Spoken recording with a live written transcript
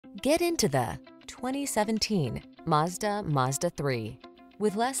Get into the 2017 Mazda Mazda3.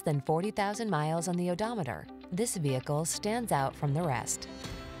 With less than 40,000 miles on the odometer, this vehicle stands out from the rest.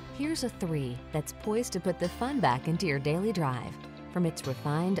 Here's a 3 that's poised to put the fun back into your daily drive. From its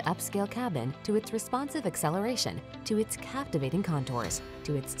refined upscale cabin to its responsive acceleration to its captivating contours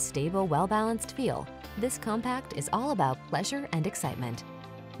to its stable, well-balanced feel, this compact is all about pleasure and excitement.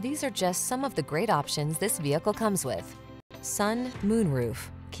 These are just some of the great options this vehicle comes with: sun, moonroof,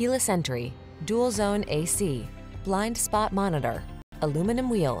 keyless entry, dual zone AC, blind spot monitor, aluminum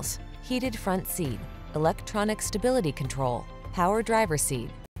wheels, heated front seat, electronic stability control, power driver seat,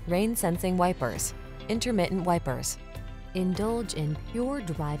 rain sensing wipers, intermittent wipers. Indulge in pure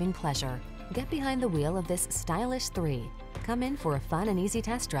driving pleasure. Get behind the wheel of this stylish 3. Come in for a fun and easy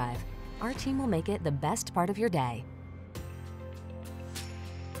test drive. Our team will make it the best part of your day.